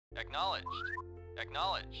Acknowledged.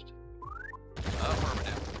 Acknowledged.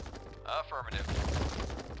 Affirmative. Affirmative.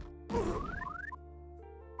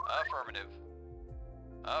 Affirmative.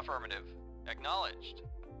 Affirmative. Acknowledged.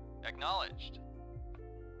 Acknowledged.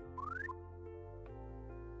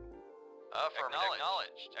 Affirmative.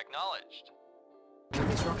 Acknowledged. Acknowledged. New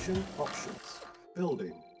construction options.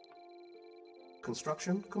 Building.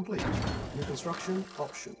 Construction complete. New construction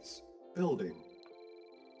options. Building.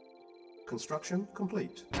 Construction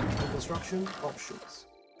complete. New construction options.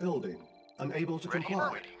 Building. Unable to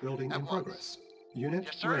comply. Building in progress. Unit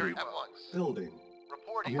ready. Building.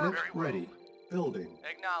 Reporting. Unit ready. Building.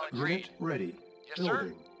 Acknowledged. Unit ready. Yes, sir.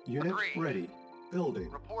 Building. Unit Agreed. ready. Building.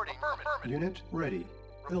 Reporting. Affirmative. Unit ready.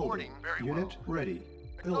 Building. Reporting. Very Unit well. ready.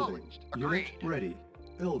 Building. Acknowledged. Unit Agreed. ready.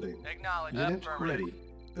 Building. Acknowledged. Unit Affirmative. ready.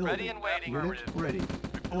 Building. Ready and waiting. Unit Affirmative. ready.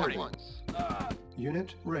 Reporting. Building.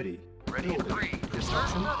 Unit ready. Ready and Building. agreed. Yes, sir.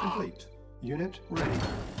 Construction complete. Unit ready.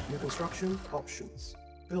 New construction options.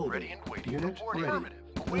 Building. Ready and waiting. Unit Reporting. ready. Affirmative.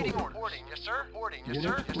 Awaiting Building. reporting. Yes, sir. Reporting. Yes,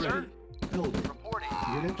 Unit sir. Yes, sir. ready. Building. Reporting.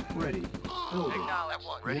 Unit ready. Building. Acknowledged.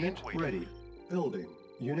 Ready Unit and waiting. ready. Building.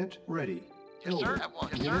 Unit ready. Yes, sir. Building. At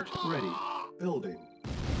once. Yes, Unit sir. ready. Building.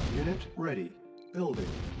 Unit ready. Building.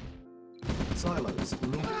 Silos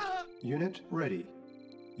needed. Unit ready.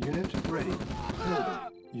 Unit ready. Building.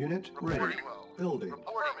 Unit ready. Reporting well. Building.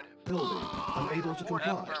 Affirmative. Building. Unable to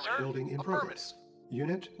comply. Affirmative. Building in progress.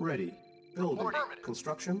 Unit ready. Building. Affirmative.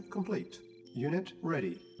 Construction complete. Unit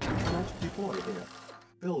ready. Cannot deploy here.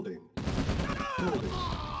 Building. Building.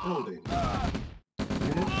 Building.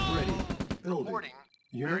 Unit ready. Building. Reporting.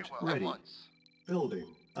 Unit Very well. At ready. once. Building.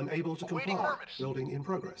 Unable to Awaiting comply. orders. Building in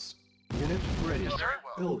progress. Unit ready. Yes, sir. Very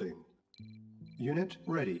well. Building. Unit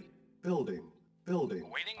ready. Building. Building.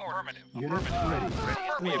 Awaiting affirmative. Unit Affirmative. ready. Ready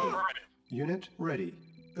and waiting. Building. Affirmative. Unit ready.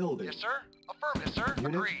 Building. Yes, sir. Affirmative, sir.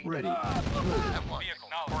 Unit Agreed. ready. Building. At once. Vehicle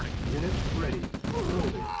reporting. Unit ready.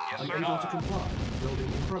 Building. Yes, sir. Unable to comply. Building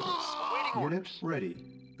in progress. Awaiting Unit orders. ready.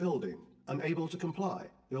 Building. Unable to comply.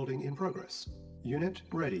 Building in progress. Unit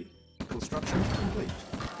ready. Construction complete.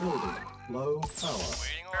 Building. Low power.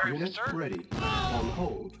 Awaiting orders. Unit Yes, sir. ready. On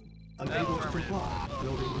hold. Unable to Affirmative. comply.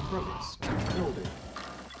 Building in progress. Building.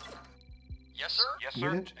 Yes, sir. Yes, sir.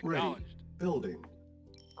 Unit ready. Acknowledged. Building.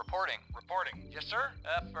 Reporting. Reporting. Yes, sir.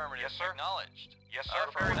 Affirmative. Yes, sir. Acknowledged. Yes, sir.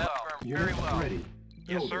 Very Affirmative. well. Affirmative. Unit Very well. ready. Yes,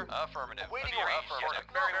 Building. sir. Affirmative. Awaiting Affirmative. orders. Affirmative.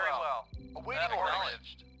 Yes, very Very well. Awaiting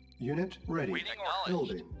Acknowledged. Unit ready. Waiting orders.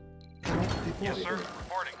 Building. Cannot deploy Yes, sir. here.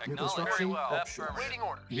 Reporting. New Acknowledged. construction Very well. options. Awaiting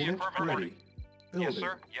orders. Unit Affirmative. ready. Building. Yes,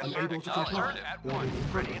 sir. Yes, sir. Unable to Acknowledged. comply. At Building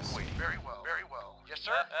in Ready and progress. waiting. Very well. Very well. Yes,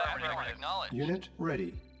 sir. Affirmative. Acknowledged. Unit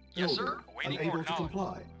ready. Yes, Building. sir. Awaiting Unable order. to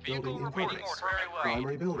comply. Vehicle Building in reporting. progress. Very well.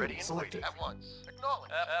 Primary building Ready and selected. waiting. At once.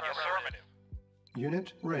 Acknowledged. Yes, sir. Affirmative.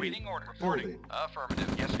 Unit ready. Waiting order. Reporting. Building. Affirmative.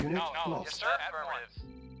 Yes, Unit acknowledged. lost. Yes, sir.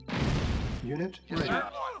 Affirmative. Unit Yes, ready. sir.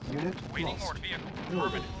 Unit Waiting lost. order. Vehicle.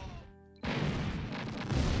 Building. Affirmative.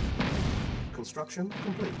 Construction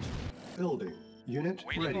complete. Building. Unit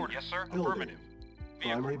Waiting ready. order. Yes, sir. Building. Affirmative.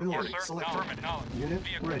 Primary Vehicle. building Yes, sir. selected. Affirmative. Unit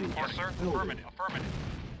Vehicle. ready. Yes, sir. Building. Affirmative. Affirmative.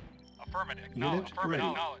 Affirmative. Unit Acknowledged. Affirmative.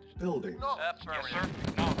 ready. Acknowledged. Building. Yes, sir. Affirmative.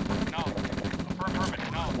 Acknowledged. Acknowledged. Affirmative.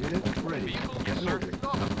 Acknowledged. Unit ready. Vehicle. Yes, sir. Building.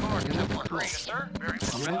 Of course. Unit At once. lost. Yes, sir. Very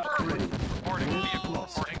well. Unit ready. Reporting. Unit Vehicle.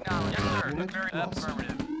 lost. Reporting. Acknowledged. Yes, sir. Unit Very lost.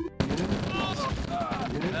 affirmative. Unit lost.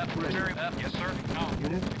 Unit Very ready. yes, sir. Acknowledged.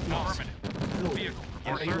 Unit lost. Affirmative. Building. Vehicle.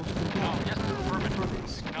 Yes, sir. Unable to comply. Yes, sir. Building in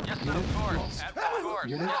progress. Yes, sir. Unit Of course. lost. Of course.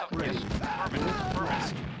 Unit Yes, of ready. course. Affirmative.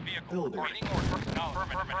 Lost. Vehicle. Building. Waiting order.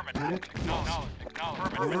 Acknowledged. Affirmative. Unit Acknowledged. lost. Acknowledged.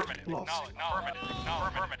 Unit Affirmative. lost. Acknowledged.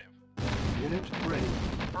 Affirmative. Unit ready.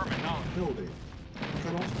 Affirmative. Building.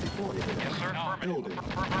 Cannot deploy here. Yes, sir. Affirmative. Building.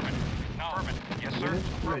 Affirmative. Affirmative. Yes, sir. Unit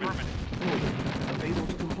ready. Affirmative. Building. Unable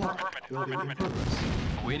to comply. Affirmative. Building in Affirmative. progress.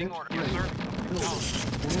 Awaiting Unit order. Yes, ready. sir. Building.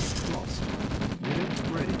 Unit lost. Unit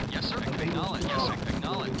ready. Yes, sir. Unable to Acknowledged. Yes, comply. sir.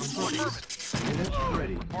 Acknowledged. Building in progress. Unit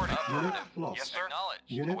ready. Reporting. Unit Affirmative. lost. Yes, sir. Acknowledged.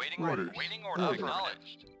 Unit Awaiting ready. orders. Waiting order. Building.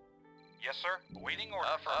 Acknowledged. Yes, sir. Waiting order.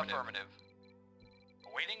 Affirmative.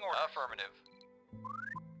 Waiting order. Affirmative.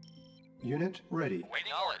 Unit ready.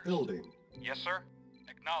 Waiting order. Building. Yes, sir.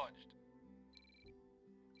 Acknowledged.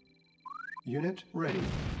 Unit ready.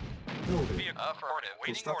 Building. Vehicle. Affirmative.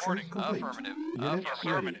 Waiting Construction order. complete. Affirmative. Unit Yes, ready.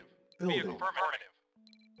 affirmative. Building. Vehicle. Affirmative.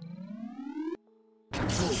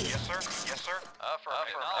 Building. Yes, sir. Yes, sir.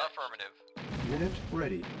 Affirmative. Affirmative. Unit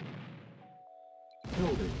ready.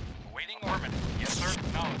 Building. Waiting order. Yes, sir.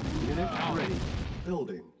 Acknowledged. Unit Acknowledged. ready.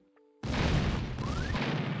 Building.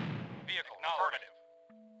 Vehicle. Affirmative.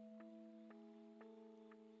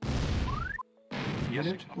 Yes,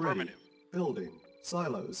 Unit ready. affirmative. Building.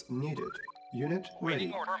 Silos needed. Unit ready.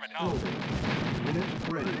 Waiting order. Building. Unit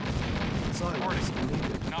ready. Silos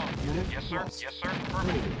needed. Acknowledged. Yes, sir. lost. Yes, sir.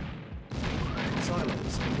 Affirmative. Building.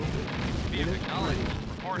 Silos needed. Vehicle Unit acknowledged. ready.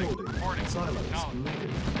 Reporting. Building. Reporting. Silos Acknowledged.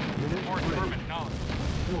 needed. Unit Report. ready. Affirmative.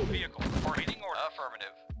 Acknowledged. Building. Vehicle. Reporting. Waiting order.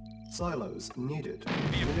 Affirmative. Silos needed.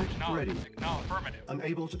 Vehicle Unit acknowledged. ready. Acknowledged. Affirmative.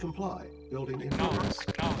 Unable to comply. Building in Acknowledged. progress.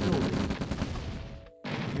 Acknowledged. Building.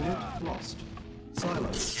 Unit lost.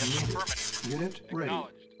 Silos Yes, needed. affirmative. Unit ready.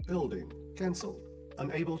 Acknowledged. Building. Cancel.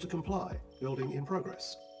 Unable to comply. Building in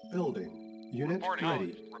progress. Building. Unit Reporting.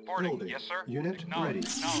 ready. Reporting. Building. Yes, sir. Unit ready.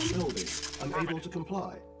 Acknowledged. Acknowledged. Building. Unable Affirmative. to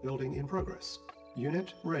comply. Building in progress.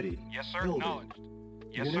 Unit ready. Yes, sir. Building. Acknowledged.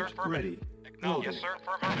 Yes, Unit sir. Affirmative. ready. Acknowledged. Yes, Building.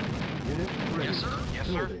 sir. Affirmative. Unit ready. Yes, sir. Yes,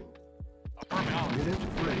 sir. Building. Affirmative. Unit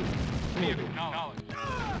ready. Vehicle Building. acknowledged.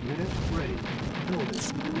 Unit ready. Building.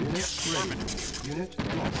 Unit Yes, ready. affirmative. Unit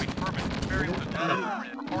lost. Wait, affirmative. Very Unit well. ready.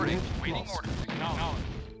 Reporting. Unit Waiting lost. orders. Acknowledged.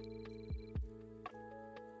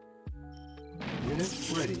 Unit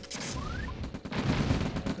ready.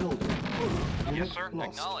 Building. Unit Yes, sir. lost.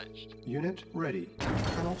 Acknowledged. Unit ready.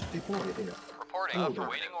 Cannot deploy here. Reporting. Building.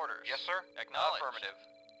 Waiting orders. Yes, sir. Acknowledged. Affirmative.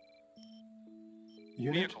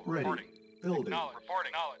 Unit Vehicle ready. reporting. Building. Acknowledged.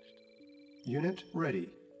 Reporting. Acknowledged. Unit ready.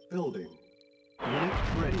 Building. Unit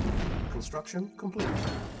ready. Construction complete.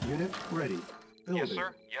 Unit ready. Building. Yes,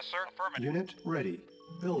 sir. Yes, sir. Affirmative. Unit ready.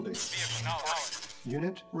 Building. Vehicle acknowledged.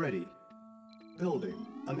 Unit ready. Building.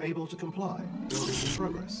 Unable to comply. Building in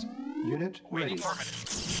progress. Unit ready. Waiting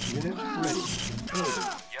affirmative. Unit ready. Building.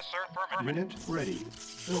 Yes, sir. Affirmative. Unit ready.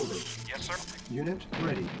 Building. Yes, sir. Unit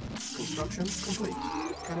ready. Construction complete.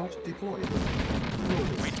 Cannot deploy.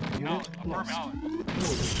 Building. Unit lost.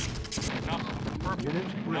 Building. Unit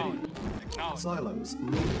ready. Acknowledged. Silos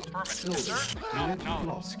needed. Affirmative. Building. Yes, sir. Unit Acknowledged.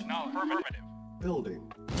 lost. Acknowledged. Affirmative. Building.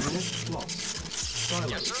 Unit lost.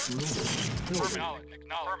 Silos Yes, sir. needed. Building. Acknowledged.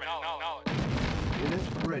 Acknowledged. Unit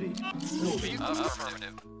ready. Building.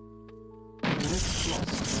 Affirmative. Unit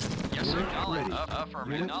lost. Yes, sir. Unit Acknowledged. ready.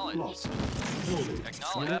 Affirmative. Unit Acknowledged. lost. Building.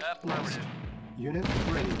 Acknowledged. Unit lost. Affirmative. Unit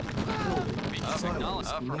ready. Building. Silos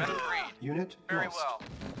Acknowledged. needed. Affirmative. Agreed. Unit Very lost. well.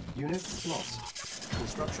 Unit lost.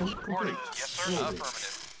 Construction complete. Yes, sir. Building.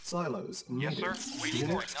 Affirmative. Silos Yes, needed. sir. Waiting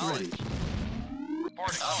Unit orders. ready.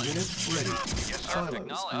 Reporting. Acknowledged. Unit ready. Yes, sir. Silos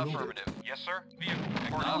Acknowledged. needed. Affirmative. Yes, sir. Vehicle.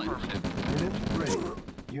 Acknowledged. Affirmative. Unit ready.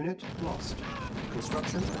 Unit lost.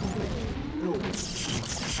 Construction complete. Building.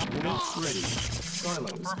 Unit ready.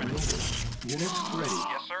 Silos needed. Unit ready.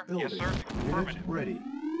 Yes, sir. Building. Yes, sir. Unit Affirmative. ready.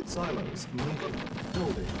 Silos needed.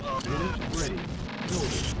 Building. Unit ready.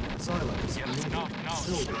 Building. Silos Yes, needed. acknowledged.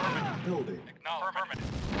 Building. Affirmative. Building.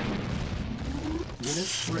 Affirmative.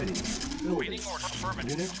 Unit ready. Building. Waiting order.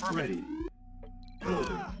 Affirmative. Unit Affirmative. ready.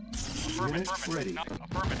 Building. Unit Affirmative. ready.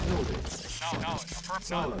 Affirmative. Building. Acknowledged. Affirmative.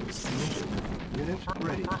 Silos needed. Unit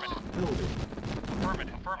ready. Affirmative. Building.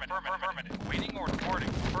 Affirmative. Affirmative. Waiting order. Reporting.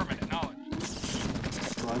 Affirmative. Acknowledged.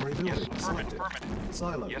 Primary Yes, building affirmative. selected. Affirmative.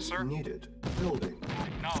 Silos Yes, sir. needed. Building.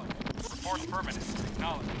 Acknowledged. Report affirmative.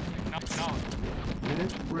 Acknowledged. Acknowledged.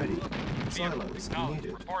 Unit ready. Vehicle. Silos Acknowledged.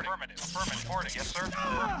 needed. Report affirmative. Affirmative. Reporting. Yes, sir.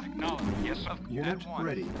 Affirmative. Acknowledged. Yes, sir. Unit At once.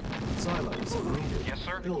 ready. Silos needed. Yes,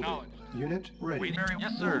 sir. Building. Acknowledged. Unit ready. Waiting.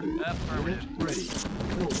 Yes, sir. Building. Affirmative. Unit ready.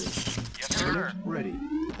 Building. Yes, Yes, sir. sir. Unit ready.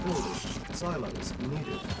 Building. Silos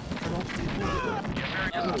needed. Cannot deploy. Yes, sir.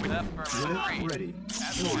 Yes, Building. affirmative. Unit Agreed. ready.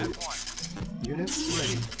 At Building. once. Unit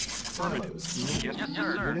ready. Silos needed. Yes, sir.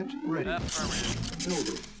 Unit ready. Affirmative.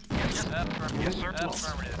 Building. Yes, affirmative. Yes, sir.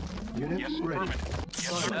 Affirmative. Unit Yes, ready. affirmative. Yes, sir.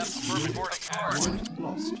 Silos Affirmative. needed. Reporting. At Unit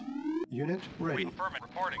lost. Unit ready. Wait, affirmative.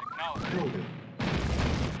 Reporting. Acknowledged. Building.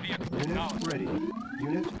 Vehicle. Unit Acknowledged. ready.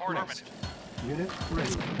 Unit Report lost. affirmative. Unit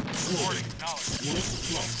ready. Reporting. Building. Acknowledged. Unit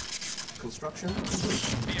lost. Construction complete.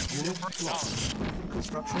 Vehicle. Unit Acknowledged. lost.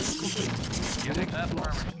 Construction complete. Yes, Unit affirmative.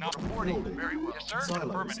 lost. Not Reporting. Building. Very well. Yes, sir.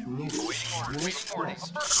 Silos Affirmative. needed. Waiting order. Unit Waiting order.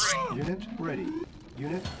 lost. Agreed. Unit ready.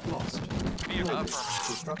 Unit lost. Vehicle. Building. Affirmative.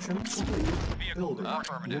 Construction complete. Vehicle. Building.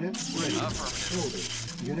 Affirmative. Unit ready. Affirmative.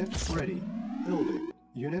 Building. Unit ready. Building.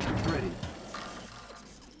 Unit ready.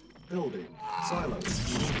 Building. Silos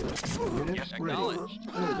needed. Unit Yes, ready. acknowledged.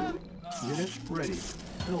 Building. Unit ready.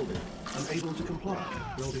 Building. Unable to comply.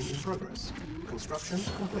 Building in progress. Construction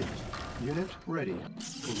complete. Unit ready.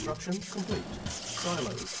 Construction complete.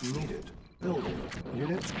 Silos needed. Building.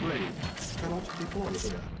 Unit ready. Cannot deploy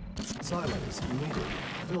here. Silos needed.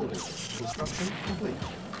 Building. Construction complete.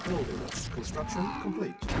 Building. Construction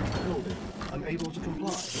complete. Building. Unable to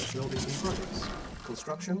comply. Building in progress.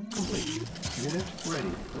 Construction complete. Unit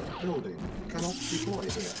ready. Building. Cannot deploy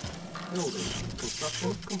here. Building.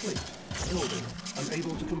 Construction complete. Building.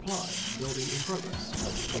 Unable to comply. Building in progress.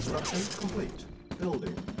 Construction complete.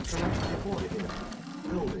 Building. Cannot deploy here.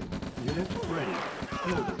 Building. Unit ready.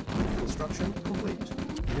 Building. Construction complete.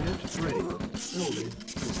 Unit ready. Building.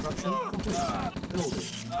 Construction complete. Building.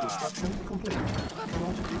 Construction complete.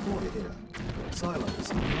 Cannot deploy here.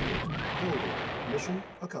 Silos needed. Building. Mission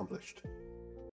accomplished.